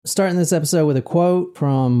starting this episode with a quote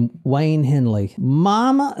from Wayne Henley.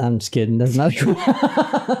 Mama, I'm just kidding. That's not a quote.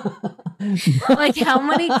 Like, how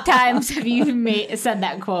many times have you said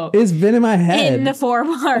that quote? It's been in my head. In the 4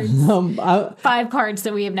 parts. 5 parts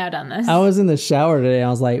that we have now done this. I was in the shower today. I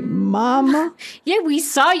was like, Mama. Yeah, we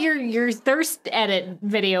saw your thirst edit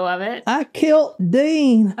video of it. I killed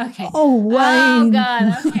Dean. Okay. Oh, Wayne. Oh,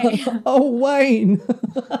 God. Okay. Oh, Wayne.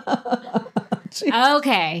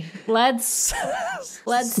 Okay, let's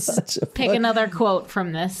pick another quote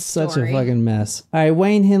from this story. Such a fucking mess. All right,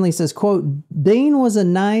 Wayne Henley says, quote, Dean was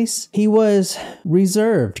he was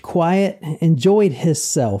reserved, quiet, enjoyed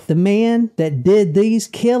himself. The man that did these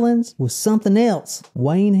killings was something else.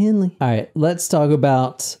 Wayne Henley. All right, let's talk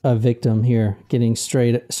about a victim here, getting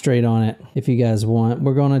straight on it if you guys want.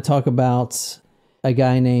 We're going to talk about a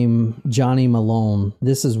guy named Johnny Malone.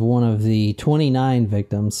 This is one of the 29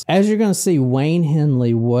 victims. As you're going to see, Wayne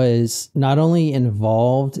Henley was not only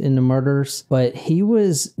involved in the murders, but he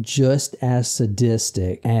was just as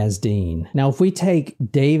sadistic as Dean. Now, if we take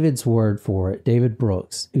David's word for it, David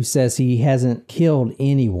Brooks, who says he hasn't killed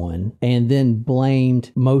anyone and then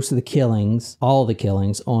blamed most of the killings, all the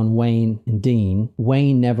killings, on Wayne and Dean,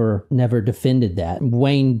 Wayne never defended that.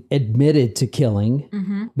 Wayne admitted to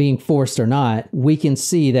killing, being forced or not. We can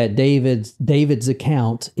see that David's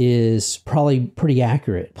account is probably pretty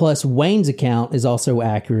accurate. Plus, Wayne's account is also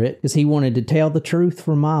accurate because he wanted to tell the truth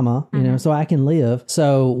for Mama, so I can live.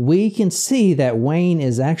 So we can see that Wayne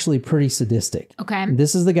is actually pretty sadistic. Okay.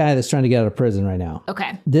 This is the guy that's trying to get out of prison right now.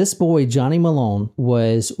 Okay. This boy, Johnny Malone,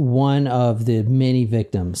 was one of the many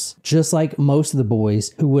victims. Just like most of the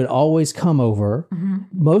boys who would always come over.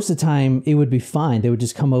 Most of the time, it would be fine. They would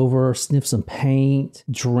just come over, sniff some paint,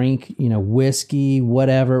 drink, whiskey,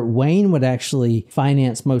 whatever. Wayne would actually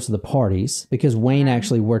finance most of the parties because Wayne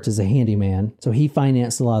actually worked as a handyman. So he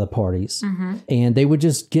financed a lot of the parties and they would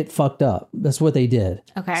just get fucked up. That's what they did.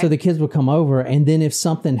 Okay. So the kids would come over and then if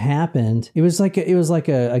something happened, it was like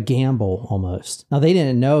a gamble almost. Now they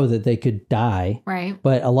didn't know that they could die. Right.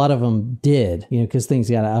 But a lot of them did, because things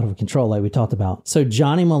got out of control like we talked about. So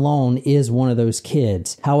Johnny Malone is one of those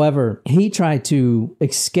kids. However, he tried to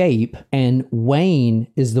escape and Wayne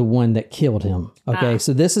is the one that killed him. Okay,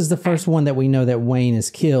 so this is the first one that we know that Wayne is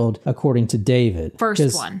killed according to David.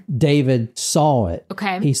 First one. David saw it.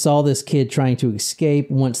 Okay. He saw this kid trying to escape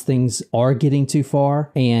once things are getting too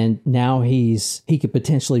far, and now he could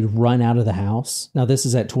potentially run out of the house. Now this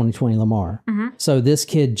is at 2020 Lamar. So this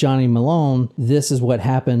kid, Johnny Malone, this is what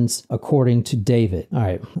happens according to David. All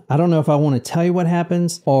right, I don't know if I want to tell you what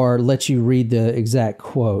happens or let you read the exact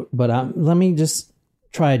quote, but let me just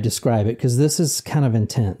try to describe it because this is kind of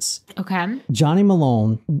intense. Okay. Johnny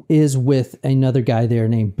Malone is with another guy there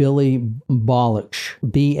named Billy Baulch,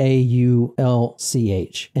 Baulch,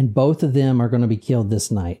 and both of them are going to be killed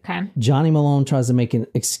this night. Okay. Johnny Malone tries to make an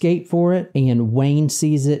escape for it, and Wayne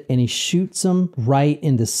sees it, and he shoots him right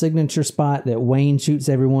in the signature spot that Wayne shoots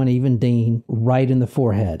everyone, even Dean, right in the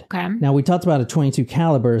forehead. Okay. Now, we talked about a .22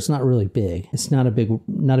 caliber. It's not really big. It's not a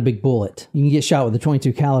big bullet. You can get shot with a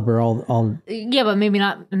 .22 caliber all. Yeah, but maybe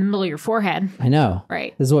not in the middle of your forehead. I know.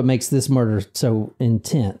 Right. This is what makes this murder so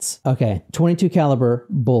intense. Okay. .22 caliber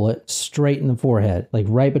bullet straight in the forehead, like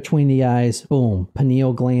right between the eyes. Boom.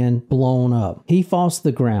 Pineal gland blown up. He falls to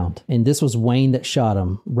the ground. And this was Wayne that shot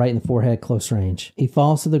him right in the forehead, close range. He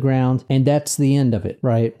falls to the ground and that's the end of it,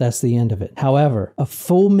 right? That's the end of it. However, a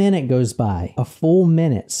full minute goes by. A full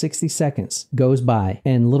minute, 60 seconds goes by.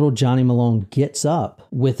 And little Johnny Malone gets up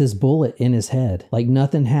with his bullet in his head like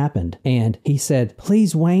nothing happened. And he said,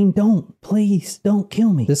 please, Wayne, please don't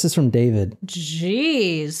kill me. This is from David.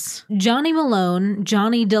 Jeez. Johnny Malone,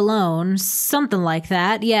 Johnny DeLone, something like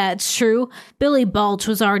that. Yeah, it's true. Billy Baulch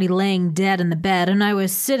was already laying dead in the bed, and I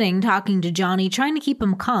was sitting talking to Johnny, trying to keep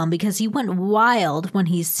him calm because he went wild when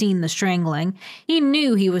he's seen the strangling. He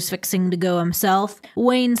knew he was fixing to go himself.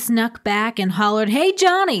 Wayne snuck back and hollered, "Hey,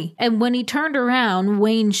 Johnny!" And when he turned around,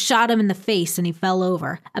 Wayne shot him in the face and he fell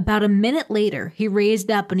over. About a minute later, he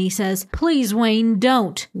raised up and he says, "Please, Wayne,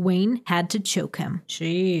 don't." Wayne had to choke him.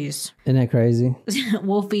 Jeez. Isn't that crazy?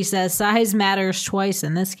 Wolfie says size matters twice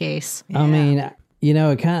in this case. Yeah. I mean,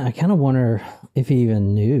 I kind of wonder if he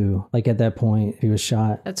even knew, like at that point, he was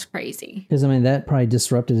shot. That's crazy. Because, that probably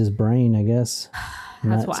disrupted his brain, I guess.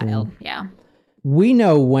 That's wild. Yeah. We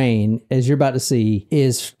know Wayne, as you're about to see,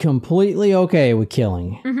 is completely okay with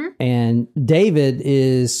killing. Mm-hmm. And David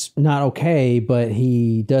is not okay, but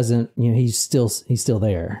he doesn't, he's still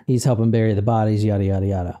there. He's helping bury the bodies, yada, yada,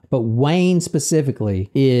 yada. But Wayne specifically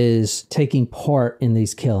is taking part in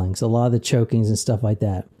these killings, a lot of the chokings and stuff like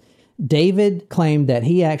that. David claimed that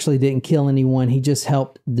he actually didn't kill anyone. He just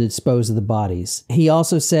helped dispose of the bodies. He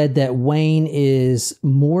also said that Wayne is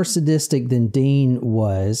more sadistic than Dean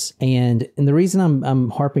was. And the reason I'm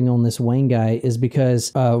harping on this Wayne guy is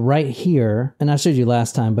because right here, and I showed you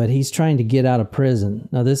last time, but he's trying to get out of prison.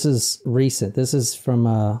 Now, this is recent. This is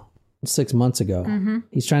from 6 months ago.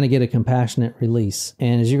 He's trying to get a compassionate release.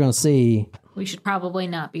 And as you're going to see, we should probably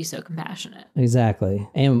not be so compassionate. Exactly.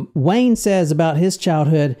 And Wayne says about his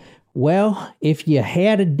childhood, well, if you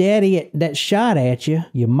had a daddy that shot at you,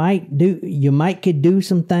 you might could do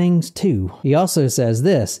some things too. He also says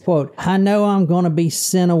this, quote, I know I'm going to be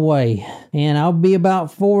sent away and I'll be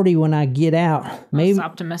about 40 when I get out. That's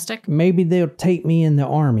optimistic. Maybe they'll take me in the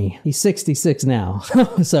army. He's 66 now.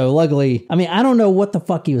 So luckily, I mean, I don't know what the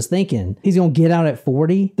fuck he was thinking. He's going to get out at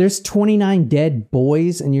 40. There's 29 dead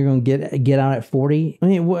boys and you're going to get out at 40. I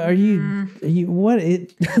mean, what are you what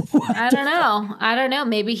it what I don't know.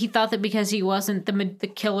 Maybe he thought that because he wasn't the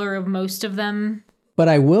killer of most of them. But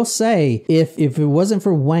I will say, if it wasn't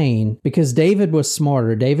for Wayne, because David was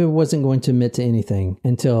smarter, David wasn't going to admit to anything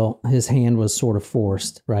until his hand was sort of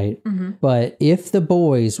forced, right? But if the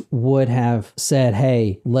boys would have said,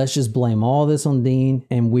 hey, let's just blame all this on Dean,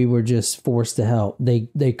 and we were just forced to help,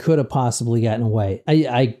 they could have possibly gotten away.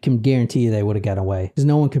 I can guarantee you they would have gotten away, because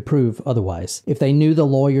no one could prove otherwise. If they knew the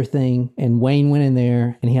lawyer thing, and Wayne went in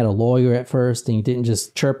there, and he had a lawyer at first, and he didn't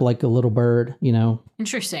just chirp like a little bird, you know?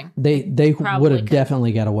 Interesting. They would have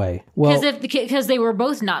definitely got away. Well, because they were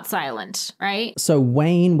both not silent, right? So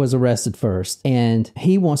Wayne was arrested first, and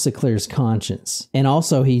he wants to clear his conscience, and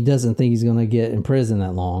also he doesn't think he's going to get in prison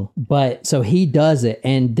that long. But so he does it,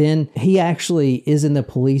 and then he actually is in the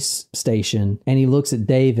police station, and he looks at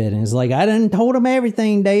David and is like, "I done told him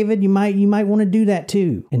everything, David. You might want to do that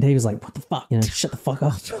too." And David's like, "What the fuck? You know, shut the fuck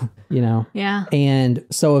up." You know? Yeah. And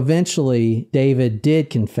so eventually David did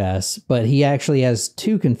confess, but he actually has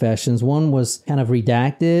two confessions. One was kind of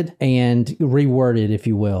redacted and reworded, if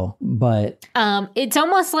you will. But it's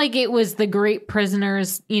almost like it was the great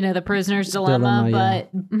prisoners, the prisoner's dilemma, but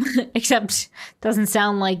except doesn't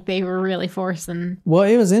sound like they were really forcing. Well,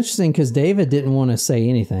 it was interesting because David didn't want to say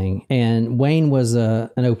anything, and Wayne was an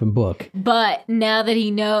open book. But now that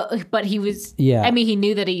he was, I mean, he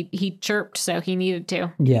knew that he chirped, so he needed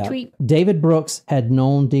to. Yeah. Tweet. David Brooks had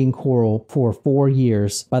known Dean Corll for 4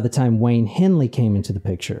 years by the time Wayne Henley came into the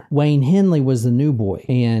picture. Wayne Henley was the new boy,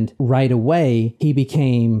 and right away he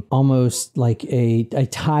became almost like a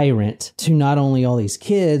tyrant to not only all these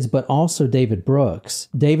kids but also David Brooks.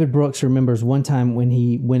 David Brooks remembers one time when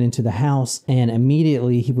he went into the house and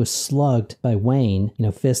immediately he was slugged by Wayne,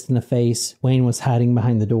 fist in the face. Wayne was hiding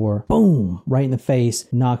behind the door. Boom, right in the face,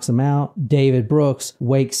 knocks him out. David Brooks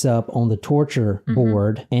wakes up on the torture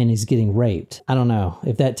board and he's getting raped. I don't know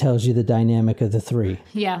if that tells you the dynamic of the three.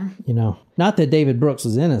 Yeah. Not that David Brooks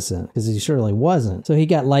was innocent, because he surely wasn't. So he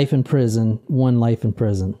got life in prison, 1 life in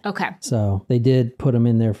prison. Okay. So they did put him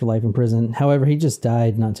in there for life in prison. However, he just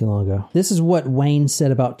died not too long ago. This is what Wayne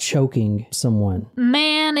said about choking someone.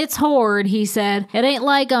 Man, it's horrid, he said. It ain't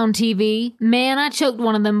like on TV. Man, I choked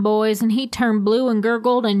one of them boys and he turned blue and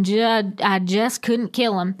gurgled and I just couldn't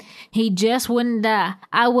kill him. He just wouldn't die.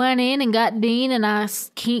 I went in and got Dean and I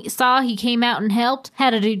saw he came out and helped.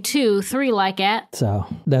 Had to do 2, 3 like that. So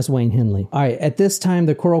that's Wayne Henley. All right, at this time,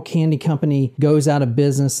 the Corll Candy Company goes out of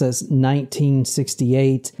business. That's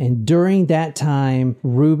 1968. And during that time,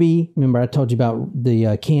 Ruby, remember I told you about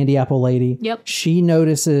the candy apple lady? Yep. She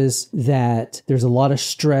notices that there's a lot of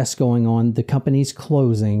stress going on. The company's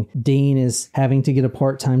closing. Dean is having to get a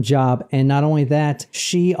part-time job. And not only that,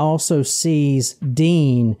 she also sees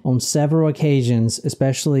Dean on several occasions,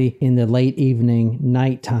 especially in the late evening,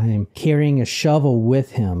 nighttime, carrying a shovel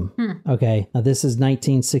with him. Okay, now this is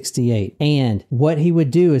 1968. And what he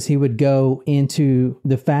would do is he would go into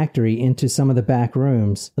the factory, into some of the back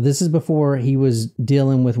rooms. This is before he was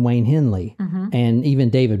dealing with Wayne Henley and even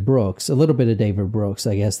David Brooks, a little bit of David Brooks,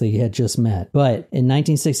 I guess they had just met. But in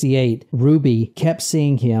 1968, Ruby kept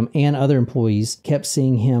seeing him, and other employees kept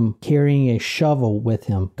seeing him carrying a shovel with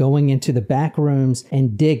him, going into the back rooms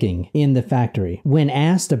and digging in the factory. When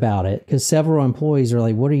asked about it, because several employees are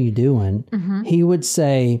like, what are you doing? He would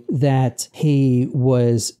say that he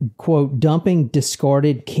was, quote, dumping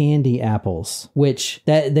discarded candy apples, which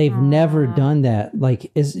that they've never done that.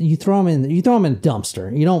 Like, you throw them in a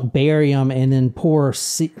dumpster. You don't bury them and then pour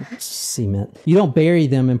cement. You don't bury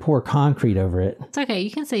them and pour concrete over it. It's okay.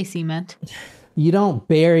 You can say cement. You don't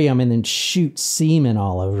bury them and then shoot semen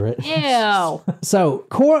all over it. Ew. So,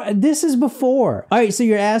 this is before. All right, so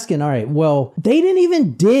you're asking, all right, well, they didn't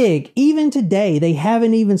even dig. Even today, they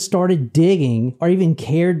haven't even started digging or even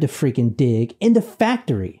cared to freaking dig in the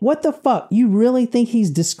factory. What the fuck? You really think he's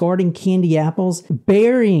discarding candy apples,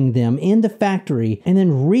 burying them in the factory, and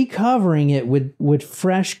then recovering it with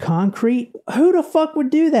fresh concrete? Who the fuck would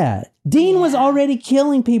do that? Dean was already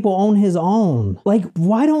killing people on his own. Like,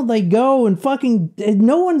 why don't they go and fucking...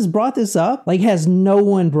 No one's brought this up? Like, has no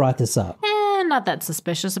one brought this up? Not that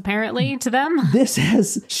suspicious, apparently, to them.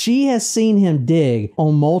 She has seen him dig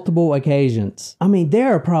on multiple occasions. I mean,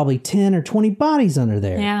 there are probably 10 or 20 bodies under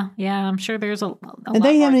there. Yeah, I'm sure there's a lot and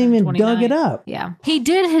they haven't even 29. dug it up. Yeah. He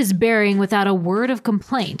did his burying without a word of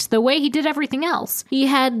complaint, the way he did everything else. He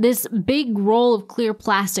had this big roll of clear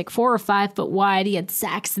plastic, 4 or 5 foot wide. He had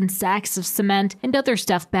sacks and sacks of cement and other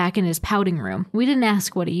stuff back in his pouting room. We didn't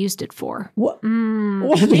ask what he used it for. What?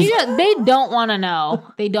 They don't want to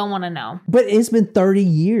know. They don't want to know. But it's been 30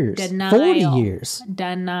 years. Denial. 40 years.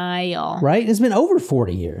 Denial. Right? It's been over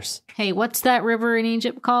 40 years. Hey, what's that river in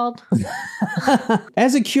Egypt called?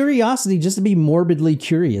 As a curiosity, just to be morbidly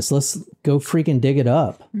curious, let's go freaking dig it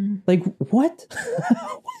up. Like, what?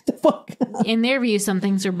 What the fuck? In their view, some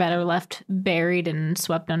things are better left buried and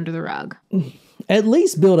swept under the rug. At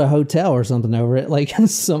least build a hotel or something over it, like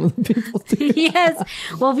some of the people do. Yes.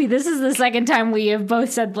 Wolfie, this is the second time we have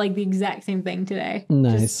both said like the exact same thing today.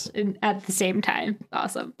 Nice. At the same time.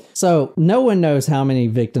 Awesome. So no one knows how many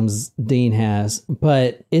victims Dean has,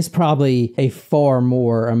 but it's probably a far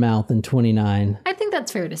more amount than 29. I think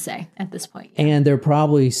that's fair to say at this point. And they're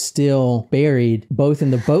probably still buried both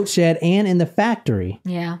in the boat shed and in the factory.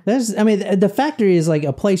 Yeah. The factory is like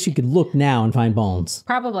a place you could look now and find bones.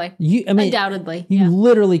 Probably. Undoubtedly. Yeah. You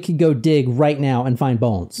literally could go dig right now and find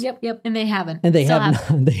bones. Yep. And they haven't. And they have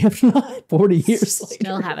not. They have not. 40 years later.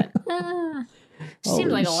 Still haven't.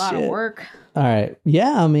 Seems like a lot of work. All right.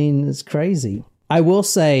 Yeah, I mean, it's crazy. I will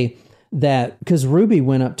say that because Ruby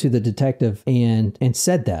went up to the detective and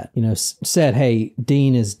said that, said, hey,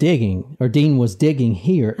 Dean was digging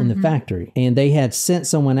here in the factory. And they had sent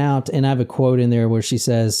someone out, and I have a quote in there where she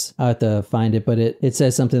says, I have to find it, but it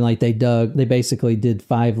says something like they basically did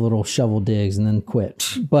 5 little shovel digs and then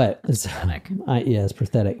quit. But it's pathetic. It's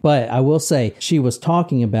pathetic. But I will say she was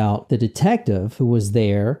talking about the detective who was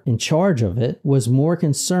there in charge of it was more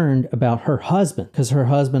concerned about her husband, because her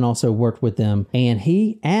husband also worked with them. And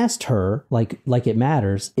he asked her, like it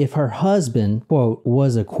matters, if her husband, quote,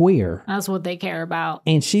 was a queer. That's what they care about.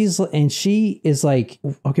 And she is like,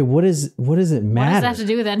 okay, what does it matter? What does that have to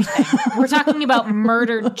do with anything? We're talking about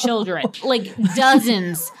murdered children, like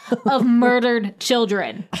dozens of murdered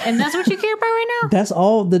children, and that's what you care about right now? That's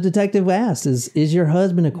all the detective asked is your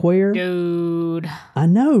husband a queer? Dude, I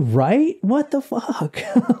know, right? What the fuck?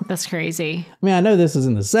 That's crazy. I mean, I know this is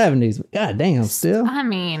in the 70s, but goddamn, still. I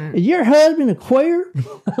mean, is your husband a queer?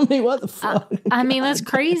 I mean, what the fuck? I mean, that's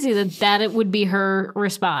crazy that it would be her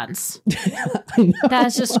response. I know.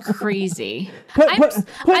 That's just crazy. Put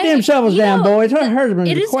them shovels down, boys. Her husband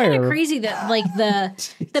it is is queer. kind of crazy that like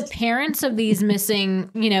the parents of these missing,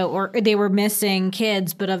 or they were missing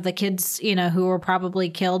kids, but of the kids, who were probably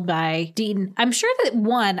killed by Dean. I'm sure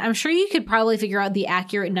you could probably figure out the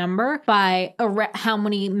accurate number by how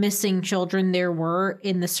many missing children there were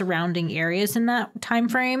in the surrounding areas in that time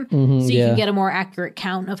frame. So you can get a more accurate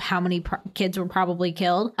count of how many kids were probably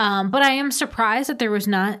killed. But I am surprised that there was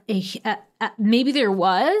not maybe there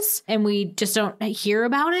was, and we just don't hear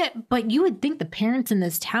about it, but you would think the parents in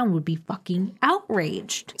this town would be fucking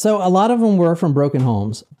outraged. So a lot of them were from broken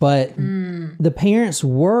homes, but the parents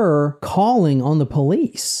were calling on the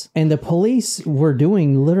police, and the police were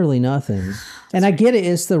doing literally nothing. And I get it.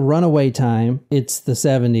 It's the runaway time. It's the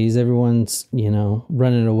 70s. Everyone's,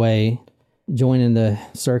 running away, joining the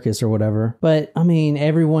circus or whatever. But I mean,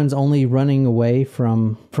 everyone's only running away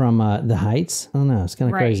from the heights. I don't know. It's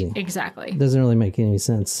kind of crazy. Exactly. It doesn't really make any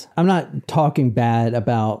sense. I'm not talking bad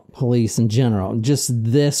about police in general. Just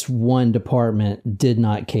this one department did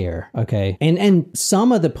not care. Okay. And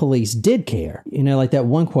some of the police did care. Like that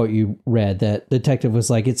one quote you read, that detective was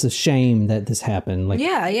like, it's a shame that this happened. Like,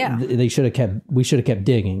 yeah. We should have kept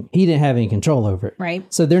digging. He didn't have any control over it. Right.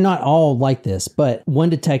 So they're not all like this. But one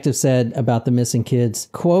detective said about the missing kids,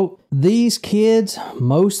 quote, These kids,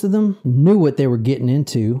 most of them, knew what they were getting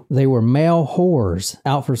into. They were male whores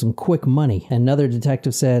out for some quick money. Another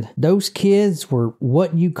detective said, those kids were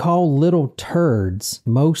what you call little turds.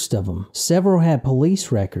 Most of them. Several had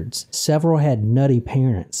police records. Several had nutty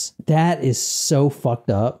parents. That is so fucked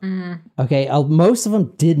up. Okay, most of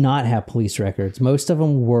them did not have police records. Most of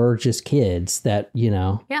them were just kids that,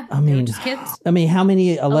 Yeah, I mean, just kids. I mean, how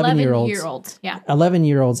many 11-year-olds? 11-year-olds, yeah.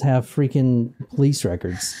 11-year-olds have freaking police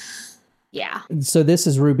records. Yeah. So this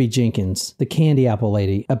is Ruby Jenkins, the candy apple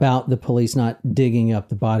lady, about the police not digging up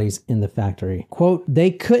the bodies in the factory. Quote,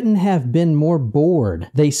 they couldn't have been more bored.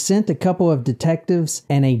 They sent a couple of detectives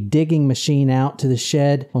and a digging machine out to the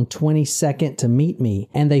shed on 22nd to meet me,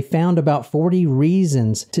 and they found about 40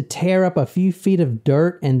 reasons to tear up a few feet of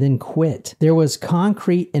dirt and then quit. There was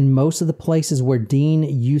concrete in most of the places where Dean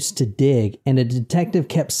used to dig, and a detective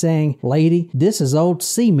kept saying, lady, this is old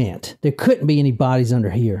cement. There couldn't be any bodies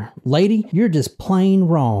under here. Lady, you're just plain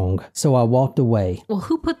wrong. So I walked away. Well,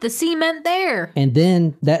 who put the cement there? And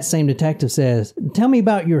then that same detective says, tell me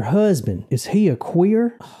about your husband. Is he a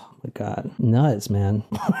queer? Oh my God. Nuts, man.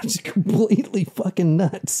 Just completely fucking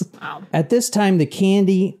nuts. Wow. At this time, the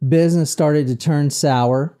candy business started to turn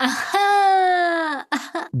sour.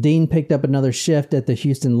 Dean picked up another shift at the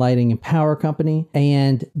Houston Lighting and Power Company,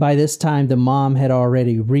 and by this time the mom had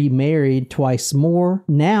already remarried twice more,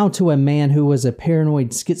 now to a man who was a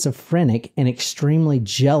paranoid schizophrenic and extremely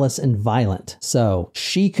jealous and violent. So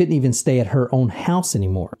she couldn't even stay at her own house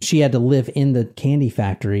anymore. She had to live in the candy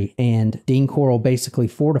factory, and Dean Corll basically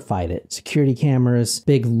fortified it. Security cameras,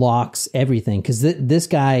 big locks, everything, because this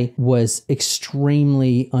guy was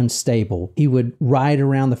extremely unstable. He would ride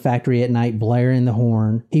around the factory at night blaring the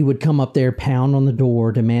horn. He would come up there, pound on the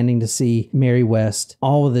door, demanding to see Mary West,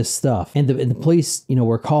 all of this stuff. And the police,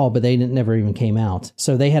 were called, but they never even came out.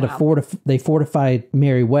 So they had they fortified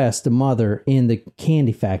Mary West, the mother, in the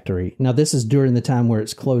candy factory. Now, this is during the time where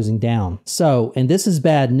it's closing down. So, and this is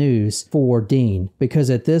bad news for Dean,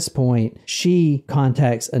 because at this point, she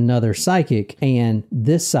contacts another psychic, and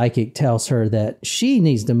this psychic tells her that she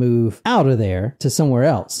needs to move out of there to somewhere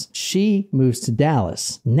else. She moves to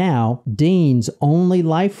Dallas. Now, Dean's only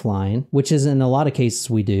lifeline, which is in a lot of cases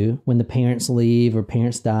we do when the parents leave or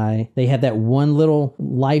parents die, they have that one little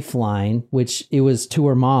lifeline, which it was to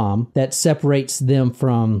her mom, that separates them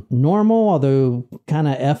from normal, although kind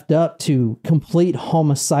of effed up, to complete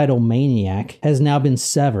homicidal maniac, has now been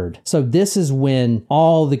severed. So this is when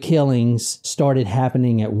all the killings started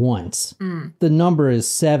happening at once. The number is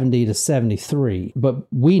 70 to 73,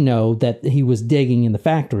 but we know that he was digging in the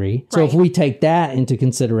factory. So if we take that into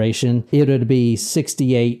consideration, it would be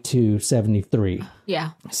 68 to 73.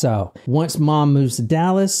 Yeah. So once mom moves to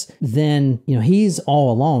Dallas, then, he's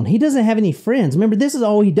all alone. He doesn't have any friends. Remember, this is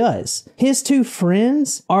all he does. His two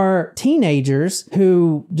friends are teenagers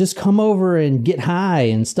who just come over and get high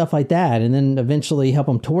and stuff like that, and then eventually help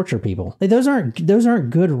him torture people. Like, those aren't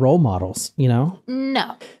good role models, No.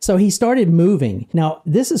 So he started moving. Now,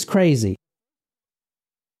 this is crazy.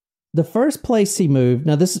 The first place he moved,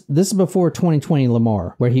 now this is before 2020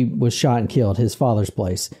 Lamar, where he was shot and killed, his father's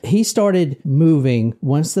place. He started moving,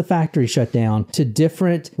 once the factory shut down, to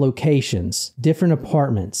different locations, different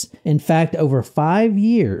apartments. In fact, over 5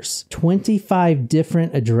 years, 25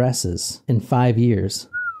 different addresses in 5 years.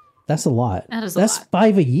 That's a lot. That's lot.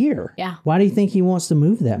 5 a year. Yeah. Why do you think he wants to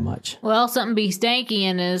move that much? Well, something be stanky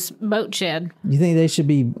in his boat shed. You think they should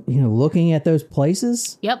be, looking at those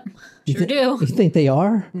places? Yep. Sure do. You think they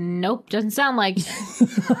are? Nope. Doesn't sound like.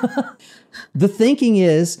 The thinking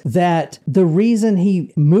is that the reason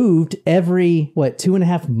he moved every,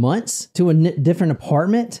 2.5 months to a different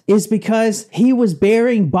apartment is because he was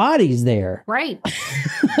burying bodies there. Right.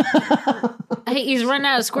 Hey, he's running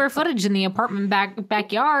out of square footage in the apartment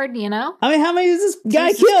backyard, I mean, how many is this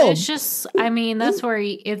guy killed? It's just, that's where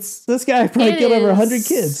this guy probably killed over 100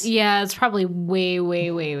 kids. Yeah, it's probably way,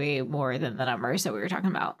 way, way, way more than the numbers that we were talking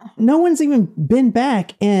about. No one's even been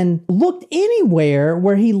back and looked anywhere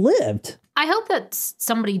where he lived. I hope that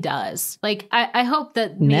somebody does. Like, I hope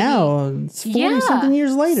that maybe, now it's 40-something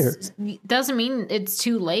years later. Doesn't mean it's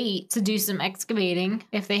too late to do some excavating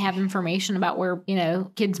if they have information about where,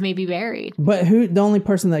 kids may be buried. But the only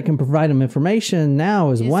person that can provide them information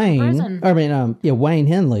now is Wayne. Wayne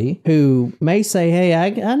Henley, who may say, hey,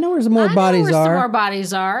 I know where some more bodies are. Some more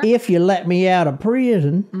bodies are. If you let me out of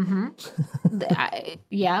prison.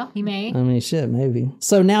 Yeah, he may. I mean, shit, maybe.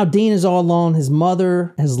 So now Dean is all alone. His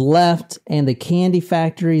mother has left, and the candy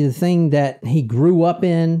factory, the thing that he grew up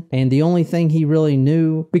in, and the only thing he really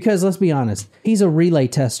knew. Because let's be honest, he's a relay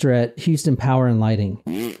tester at Houston Power and Lighting.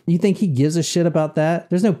 You think he gives a shit about that?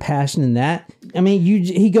 There's no passion in that. I mean,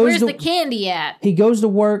 he goes Where's to the candy at? he goes to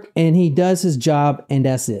work and he does his job, and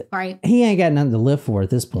that's it. Right. He ain't got nothing to live for at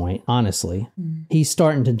this point, honestly. He's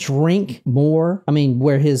starting to drink more. I mean,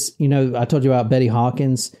 where his, I told you about Betty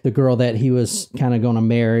Hawkins, the girl that he was kind of going to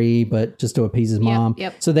marry, but just to appease his mom.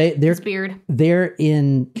 Yep. So they're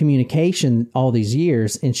in communication all these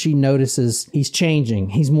years, and she notices he's changing.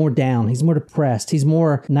 He's more down. He's more depressed. He's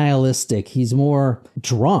more nihilistic. He's more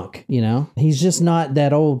drunk, He's just not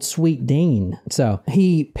that old sweet Dean. So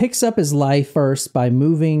he picks up his life first by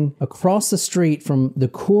moving across the street from the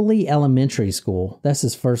Corll Elementary School. That's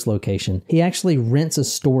his first location. He actually rents a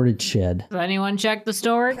storage shed. Does anyone check the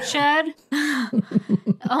storage shed?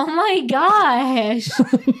 Oh my gosh.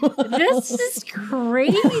 This is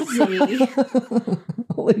crazy.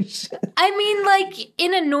 Holy shit. I mean, like,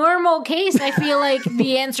 in a normal case, I feel like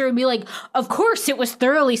the answer would be like, of course it was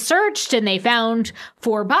thoroughly searched and they found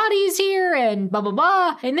 4 bodies here and blah, blah,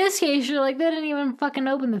 blah. In this case, you're like, they didn't even fucking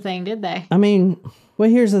open the thing, did they? I mean, well,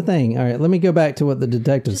 here's the thing. All right, let me go back to what the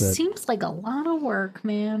detective said. Seems like a lot of work,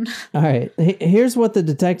 man. All right, here's what the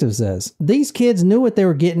detective says. These kids knew what they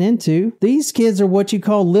were getting into. These kids are what you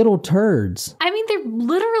call little turds. I mean, they're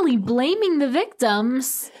literally blaming the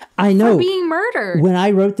victims. I know. For being murdered. When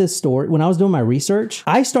I wrote this story, when I was doing my research,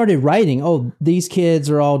 I started writing, these kids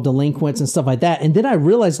are all delinquents and stuff like that. And then I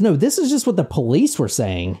realized, no, this is just what the police were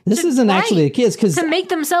saying. This isn't actually the kids. To make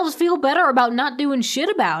themselves feel better about not doing shit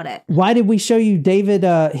about it. Why did we show you David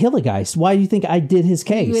Hillegeist? Why do you think I did his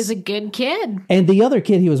case? He was a good kid. And the other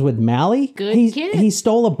kid he was with, Mally, kid. He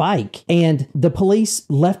stole a bike. And the police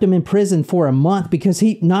left him in prison for a month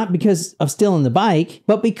not because of stealing the bike,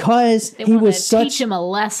 but because he was teach him a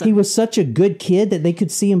lesson. He was such a good kid that they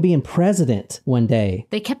could see him being president one day.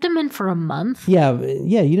 They kept him in for a month? Yeah,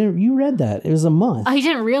 you read that. It was a month. I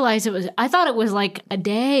didn't realize I thought it was like a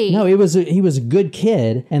day. No, he was a good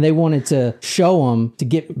kid, and they wanted to show him to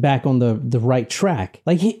get back on the right track.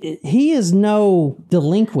 Like he is no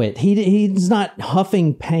delinquent. He's not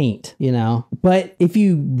huffing paint, But if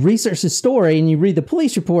you research his story and you read the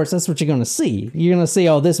police reports, that's what you're going to see. You're going to see,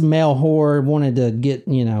 this male whore wanted to get,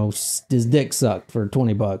 his dick sucked for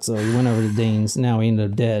 $20. So he went over to Dean's. Now he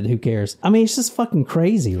ended up dead. Who cares? I mean, it's just fucking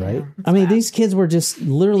crazy, right? I mean, these kids were just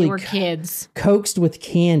literally kids coaxed with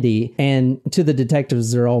candy, and to the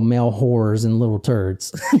detectives, they're all male whores and little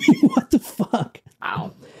turds. What the fuck?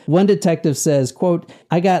 Wow. One detective says, quote,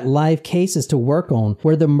 I got live cases to work on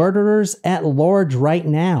where the murderer's at large right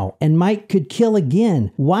now and Mike could kill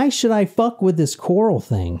again. Why should I fuck with this Corll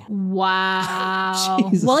thing? Wow.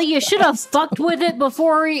 Well, you should have fucked with it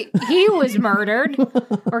before he was murdered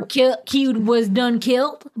or was done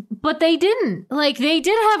killed. But they didn't. Like, they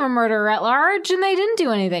did have a murderer at large, and they didn't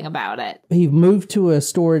do anything about it. He moved to a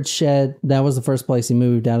storage shed. That was the first place he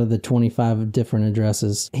moved out of the 25 different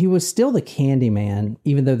addresses. He was still the candy man,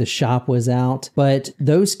 even though the shop was out. But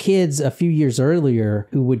those kids a few years earlier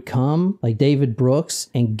who would come, like David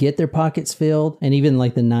Brooks, and get their pockets filled, and even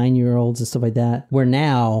like the 9-year-olds and stuff like that, were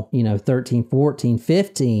now, 13, 14,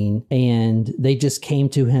 15, and they just came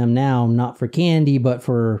to him now, not for candy, but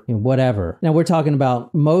for whatever. Now, we're talking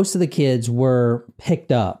about most of the kids were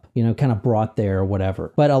picked up, kind of brought there or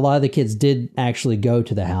whatever. But a lot of the kids did actually go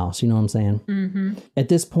to the house. You know what I'm saying? Mm-hmm. At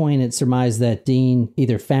this point, it's surmised that Dean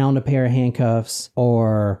either found a pair of handcuffs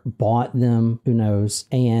or bought them, who knows.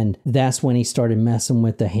 And that's when he started messing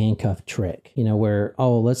with the handcuff trick, where,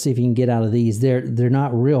 let's see if you can get out of these. They're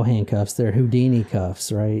not real handcuffs. They're Houdini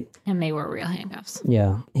cuffs, right? And they were real handcuffs.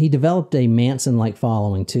 Yeah. He developed a Manson-like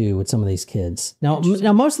following, too, with some of these kids. Now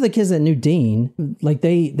most of the kids that knew Dean, like,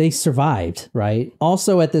 they survived, right?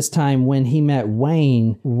 Also, at this time, when he met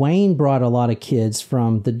Wayne brought a lot of kids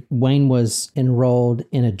Wayne was enrolled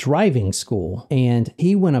in a driving school, and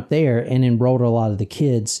he went up there and enrolled a lot of the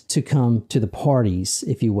kids to come to the parties,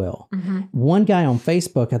 if you will. Mm-hmm. One guy on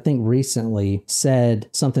Facebook, I think recently, said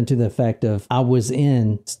something to the effect of, I was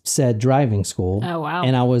in said driving school. Oh, wow.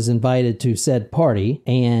 And I was invited to said party,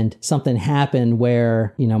 and something happened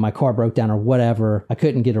where, my car broke down or whatever. I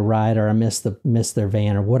couldn't get a ride, or I missed their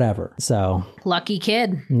van or whatever. So Lucky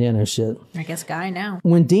kid. yeah, no shit. I guess guy now.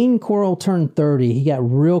 When Dean Corll turned 30, he got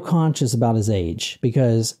real conscious about his age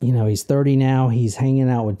because, he's 30 now. He's hanging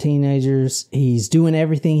out with teenagers. He's doing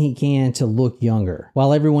everything he can to look younger.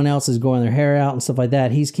 While everyone else is growing their hair out and stuff like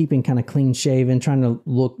that, he's keeping kind of clean shaven, trying to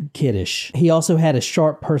look kiddish. He also had a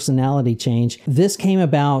sharp personality change. This came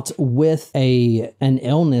about with an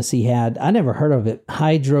illness he had. I never heard of it.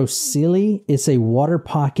 Hydrocele. It's a water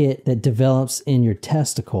pocket that develops in your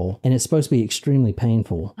testicle, and it's supposed to be extremely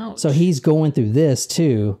painful. Ouch. So he's going through this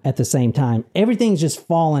too at the same time. Everything's just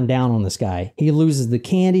falling down on this guy. He loses the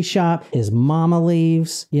candy shop. His mama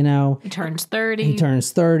leaves, He turns 30. He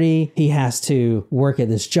turns 30. He has to work at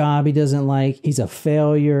this job he doesn't like. He's a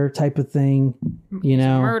failure type of thing, He's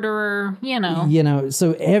a murderer,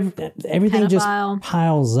 So everything just Pedophile.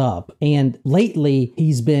 piles up. And lately,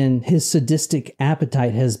 his sadistic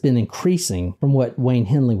appetite has been increasing from what Wayne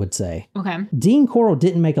Henley would say. Okay. Dean Corll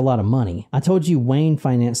didn't make a lot of money. I told you Wayne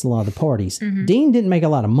financed a lot of the parties. Dean didn't make a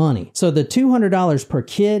lot of money. So the $200 per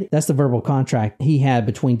kid, that's the verbal contract he had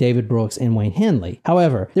between David Brooks and Wayne Henley.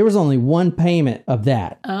 However, there was only one payment of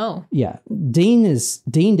that. Oh. Yeah. Dean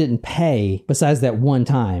didn't pay besides that one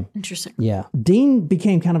time. Interesting. Yeah. Dean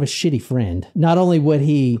became kind of a shitty friend. Not only would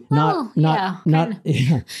he not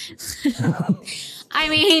I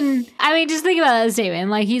mean, just think about that statement.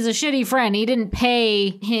 Like, he's a shitty friend. He didn't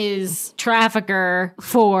pay his trafficker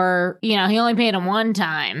for, he only paid him one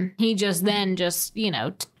time. He just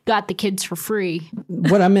got the kids for free.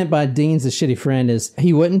 What I meant by Dean's a shitty friend is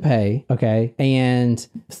he wouldn't pay, okay? And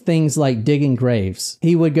things like digging graves.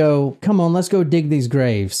 He would go, come on, let's go dig these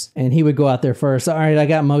graves. And he would go out there first. All right, I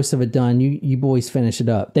got most of it done. You boys finish it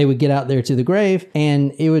up. They would get out there to the grave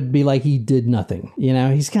and it would be like he did nothing.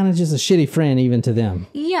 He's kind of just a shitty friend even to them.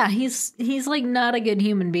 Yeah, he's like not a good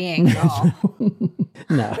human being at all.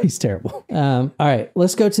 No, he's terrible. All right,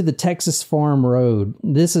 let's go to the Texas Farm Road.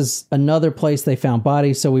 This is another place they found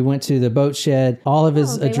bodies. So we went to the boat shed, all of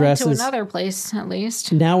his addresses. Went to another place, at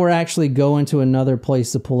least. Now we're actually going to another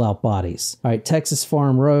place to pull out bodies. All right, Texas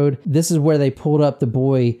Farm Road. This is where they pulled up the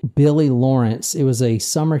boy Billy Lawrence. It was a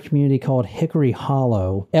summer community called Hickory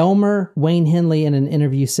Hollow. Elmer Wayne Henley in an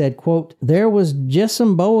interview said, quote, there was just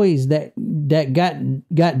some boys that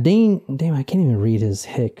got Dean. Damn, I can't even read his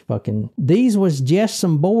hick fucking. These was just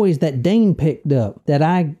some boys that Dean picked up that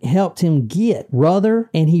I helped him get, brother,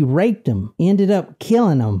 and he raped them, ended up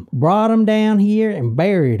killing them, brought them down here and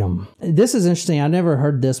buried them. This is interesting. I never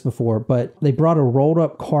heard this before, but they brought a rolled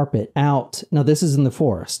up carpet out. Now, this is in the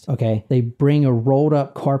forest, okay? They bring a rolled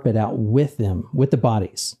up carpet out with them, with the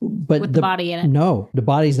bodies. But with the body in it? No, the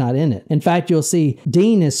body's not in it. In fact, you'll see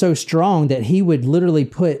Dean is so strong that he would literally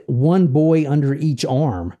put one boy under each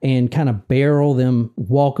arm and kind of barrel them,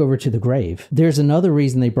 walk over to the grave. There's another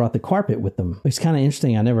reason they brought the carpet with them. It's kind of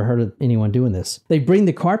interesting. I never heard of anyone doing this. They bring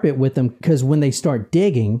the carpet with them because when they start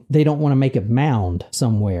digging, they don't want to make a mound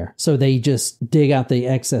somewhere. So they just dig out the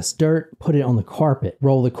excess dirt, put it on the carpet,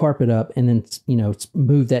 roll the carpet up, and then,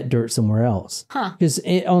 move that dirt somewhere else. Huh. Because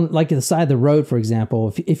on like the side of the road, for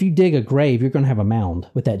example, if you dig a grave, you're going to have a mound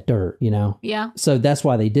with that dirt, Yeah. So that's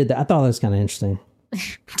why they did that. I thought that was kind of interesting.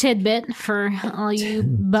 Tidbit for all you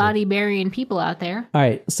body burying people out there. All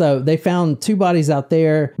right, so they found 2 bodies out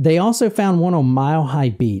there. They also found one on Mile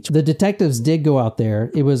High Beach. The detectives did go out there.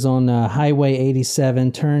 It was on Highway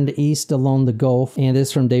 87, turned east along the Gulf, and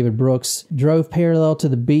this from David Brooks. Drove parallel to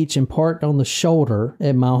the beach and parked on the shoulder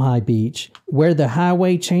at Mile High Beach, where the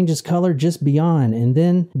highway changes color just beyond, and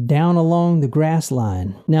then down along the grass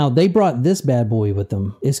line. Now, they brought this bad boy with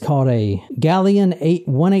them. It's called a Galleon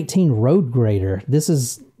 118 Road Grader. This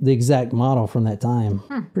is the exact model from that time.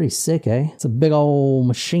 Pretty sick, eh? It's a big old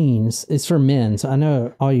machine. It's for men, so I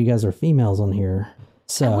know all you guys are females on here.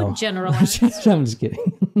 So I wouldn't generalize. I'm just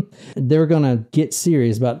kidding. They were going to get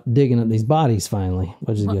serious about digging up these bodies finally,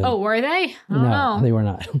 which is good. Oh, were they? No, they were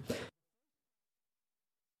not.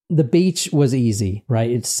 The beach was easy, right?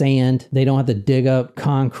 It's sand. They don't have to dig up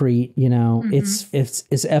concrete, It's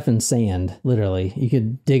effing sand, literally. You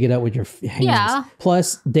could dig it up with your hands. Yeah.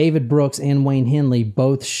 Plus, David Brooks and Wayne Henley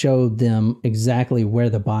both showed them exactly where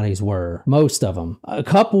the bodies were. Most of them. A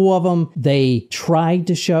couple of them they tried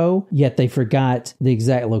to show, yet they forgot the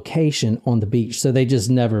exact location on the beach. So they just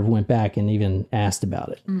never went back and even asked about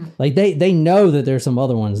it. Like they know that there's some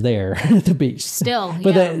other ones there at the beach. Still,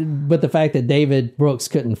 But the fact that David Brooks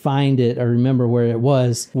couldn't find it or remember where it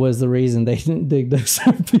was the reason they didn't dig those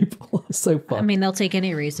people So fucked. I mean, they'll take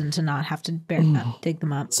any reason to not have to dig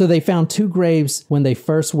them up. So they found 2 graves when they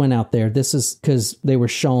first went out there. This is because they were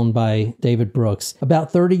shown by David Brooks.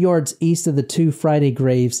 About 30 yards east of the 2 Friday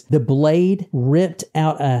graves, the blade ripped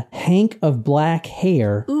out a hank of black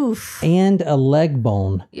hair. Oof. And a leg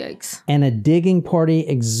bone. Yikes. And a digging party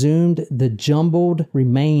exhumed the jumbled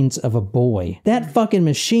remains of a boy. That fucking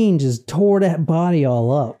machine just tore that body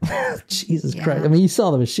all up. Jesus Christ. I mean, you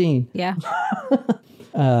saw the machine. Yeah.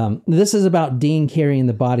 This is about Dean carrying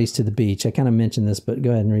the bodies to the beach. I kind of mentioned this, but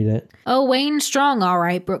go ahead and read it. Oh, Wayne's strong, all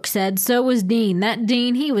right, Brooks said. So was Dean. That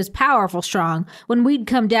Dean, he was powerful strong. When we'd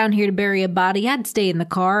come down here to bury a body, I'd stay in the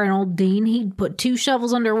car, and old Dean, he'd put 2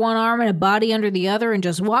 shovels under one arm and a body under the other and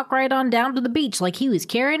just walk right on down to the beach like he was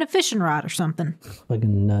carrying a fishing rod or something.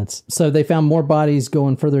 Fucking nuts. So they found more bodies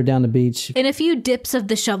going further down the beach. In a few dips of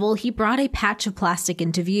the shovel, he brought a patch of plastic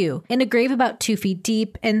into view. In a grave about 2 feet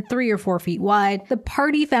deep and 3 or 4 feet wide, the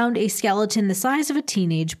party found a skeleton the size of a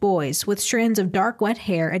teenage boy's, with strands of dark wet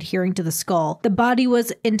hair adhering to the skull. The body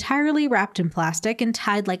was entirely wrapped in plastic and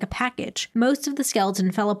tied like a package. Most of the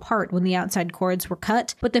skeleton fell apart when the outside cords were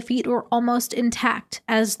cut, but the feet were almost intact,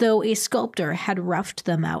 as though a sculptor had roughed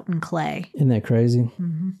them out in clay. Isn't that crazy?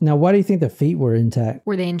 Mm-hmm. Now, why do you think the feet were intact?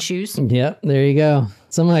 Were they in shoes? Yep, there you go.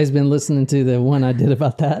 Somebody's been listening to the one I did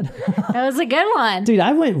about that. That was a good one. Dude,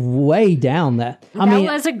 I went way down that. That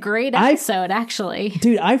was a great episode, actually.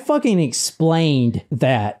 Dude, I fucking explained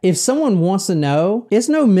that. If someone wants to know, it's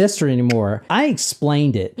no mystery anymore. I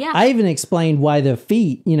explained it. Yeah. I even explained why the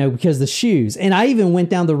feet, because the shoes. And I even went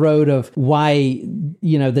down the road of why,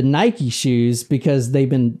 the Nike shoes, because they've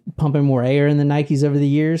been pumping more air in the Nikes over the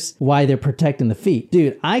years, why they're protecting the feet.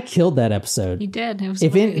 Dude, I killed that episode. You did. It was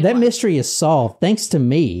that mystery is solved thanks to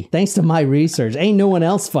me, thanks to my research. Ain't no one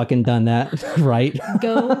else fucking done that, right?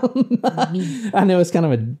 Go me. I know it's kind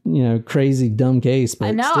of a crazy dumb case, but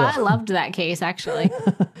I know still. I loved that case actually.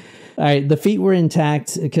 All right, the feet were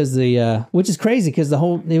intact because which is crazy because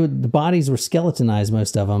the bodies were skeletonized,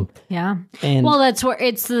 most of them. Yeah. And well, that's where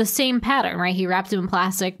it's the same pattern, right? He wrapped them in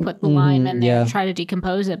plastic, put the lime in there, tried to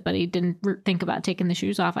decompose it, but he didn't think about taking the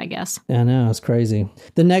shoes off, I guess. I know, it's crazy.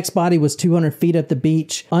 The next body was 200 feet at the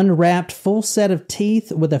beach, unwrapped, full set of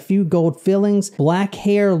teeth with a few gold fillings, black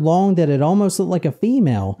hair long that it almost looked like a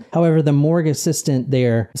female. However, the morgue assistant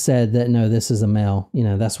there said that, no, this is a male.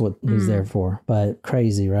 That's what he's there for. But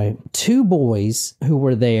crazy, right? 2 boys who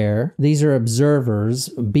were there, these are observers,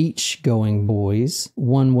 beach-going boys.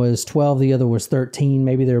 One was 12, the other was 13.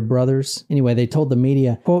 Maybe they're brothers. Anyway, they told the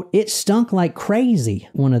media, quote, "It stunk like crazy,"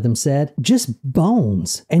 one of them said. "Just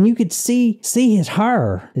bones. And you could see his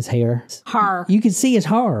hair. You could see his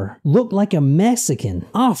hair. Looked like a Mexican.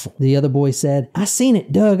 Awful." The other boy said, "I seen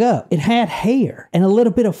it dug up. It had hair and a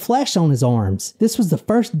little bit of flesh on his arms. This was the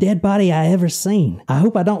first dead body I ever seen. I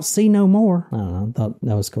hope I don't see no more." I don't know. I thought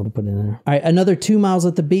that was cool to put in there. All right, another 2 miles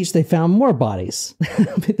at the beach, they found more bodies.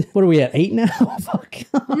 What are we at, 8 now? Fuck.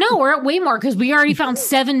 No, we're at way more because we already found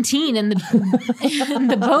 17 in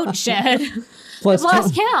the boat shed. Plus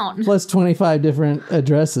lost count. Plus 25 different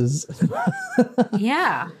addresses.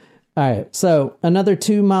 Yeah. All right, so another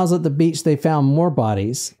 2 miles at the beach, they found more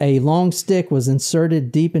bodies. A long stick was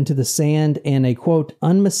inserted deep into the sand and a, quote,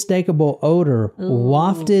 "unmistakable odor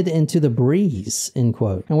wafted into the breeze," end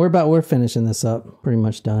quote. And we're finishing this up. Pretty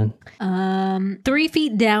much done. 3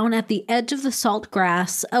 feet down at the edge of the salt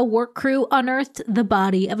grass, a work crew unearthed the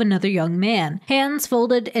body of another young man. Hands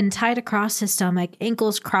folded and tied across his stomach,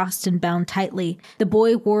 ankles crossed and bound tightly. The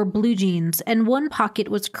boy wore blue jeans, and one pocket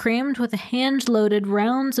was crammed with hand-loaded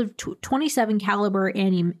rounds of 27 caliber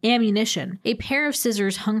ammunition. A pair of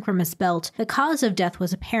scissors hung from his belt. The cause of death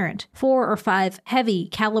was apparent. 4 or 5 heavy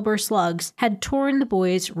caliber slugs had torn the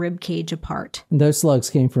boy's rib cage apart. Those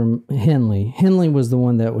slugs came from Henley. Henley was the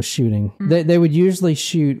one that was shooting. They would usually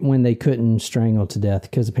shoot when they couldn't strangle to death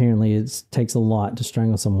because apparently it takes a lot to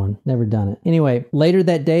strangle someone. Never done it. Anyway, later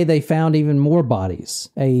that day they found even more bodies.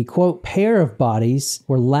 A, quote, "pair of bodies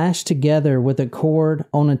were lashed together with a cord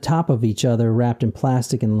on the top of each other wrapped in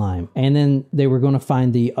plastic and lime." And then they were going to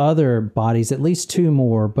find the other bodies, at least 2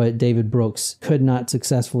 more, but David Brooks could not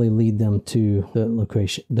successfully lead them to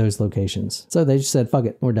those locations. So they just said, fuck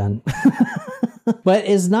it, we're done. But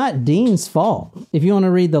it's not Dean's fault. If you want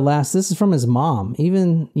to read this is from his mom,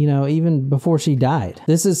 even before she died.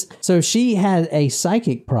 So she had a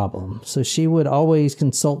psychic problem. So she would always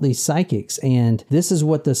consult these psychics. And this is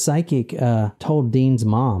what the psychic told Dean's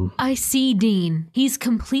mom. "I see Dean. He's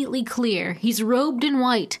completely clear. He's robed in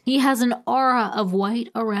white. He has an aura of white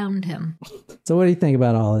around him." So what do you think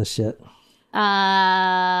about all this shit? Did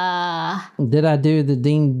I do the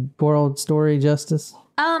Dean Corll story justice?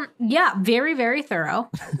 Yeah, very, very thorough.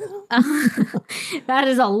 That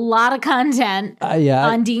is a lot of content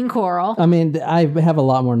on Dean Corll. I mean, I have a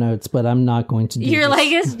lot more notes, but I'm not going to do You're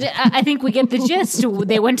this. like, I think we get the gist.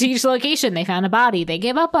 They went to each location. They found a body. They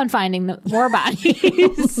gave up on finding more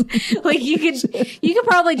bodies. Like you could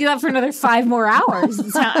probably do that for another 5 more hours.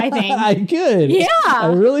 I think I could. Yeah,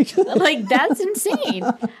 I really could. Like that's insane.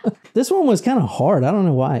 This one was kind of hard. I don't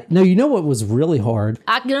know why. No, you know what was really hard?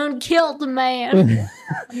 I done killed the man.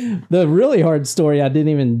 The really hard story I didn't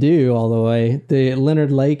even do all the way. The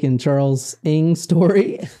Leonard Lake and Charles Ng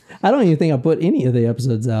story. I don't even think I put any of the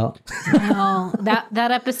episodes out. No,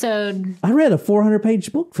 that episode. I read a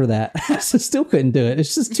 400-page book for that. I still couldn't do it.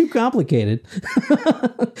 It's just too complicated.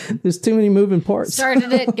 There's too many moving parts.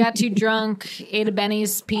 Started it, got too drunk, ate a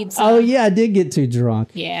Benny's pizza. Oh, yeah, I did get too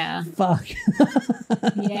drunk. Yeah. Fuck.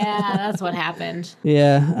 Yeah, that's what happened.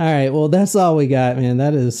 Yeah. All right. Well, that's all we got, man.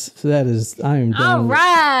 That is. I'm done. All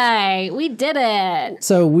right. We did it.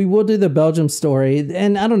 So we will do the Belgium story.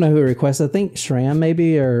 And I don't know who requested. I think Shram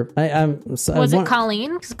maybe, or Was it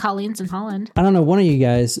Colleen? Because Colleen's in Holland. I don't know, one of you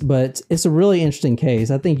guys, but it's a really interesting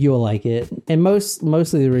case. I think you'll like it. And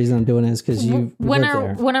mostly the reason I'm doing it is because you what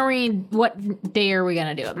day are we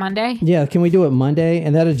going to do it? Monday? Yeah. Can we do it Monday?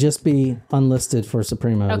 And that'll just be unlisted for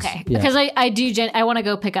Supremos. Okay. Yeah. Because I want to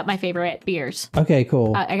go pick up my favorite beers. Okay,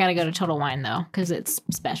 cool. I got to go to Total Wine though, because it's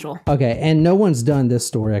special. Okay. And no one's done this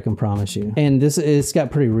story, I can promise you. And it's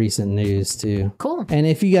got pretty recent news too. Cool. And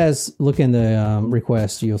if you guys look in the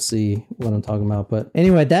request, you'll see what I'm talking about. But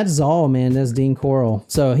anyway, that's all, man. That's Dean Corll.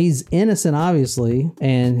 So he's innocent, obviously,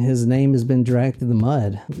 and his name has been dragged through the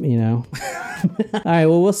mud, you know. All right.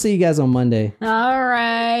 Well, we'll see you guys on Monday. All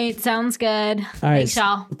right. Sounds good. All right. Thanks,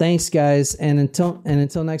 y'all. Thanks, guys. And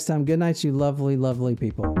until next time, good night, you lovely, lovely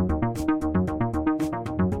people.